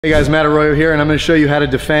Hey guys, Matt Arroyo here, and I'm going to show you how to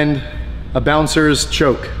defend a bouncer's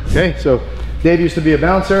choke. Okay, so Dave used to be a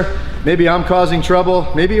bouncer. Maybe I'm causing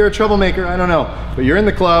trouble. Maybe you're a troublemaker, I don't know. But you're in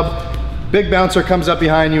the club, big bouncer comes up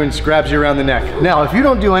behind you and grabs you around the neck. Now, if you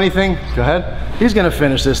don't do anything, go ahead. He's going to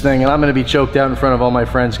finish this thing, and I'm going to be choked out in front of all my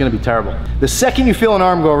friends. It's going to be terrible. The second you feel an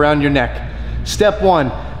arm go around your neck, step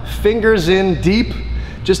one, fingers in deep,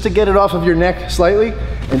 just to get it off of your neck slightly,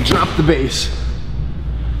 and drop the base.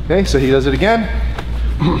 Okay, so he does it again.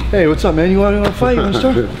 Hey, what's up, man? You want to fight? You want to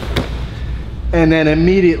start? And then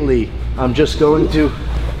immediately, I'm just going to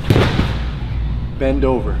bend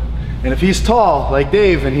over. And if he's tall, like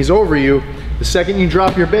Dave, and he's over you, the second you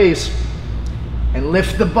drop your base and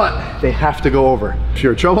lift the butt, they have to go over. If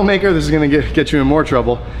you're a troublemaker, this is going to get you in more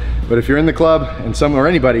trouble. But if you're in the club and someone or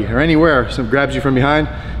anybody or anywhere, someone grabs you from behind,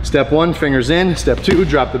 step one, fingers in. Step two,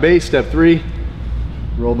 drop the base. Step three,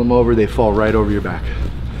 roll them over. They fall right over your back.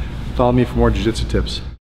 Follow me for more jiu-jitsu tips.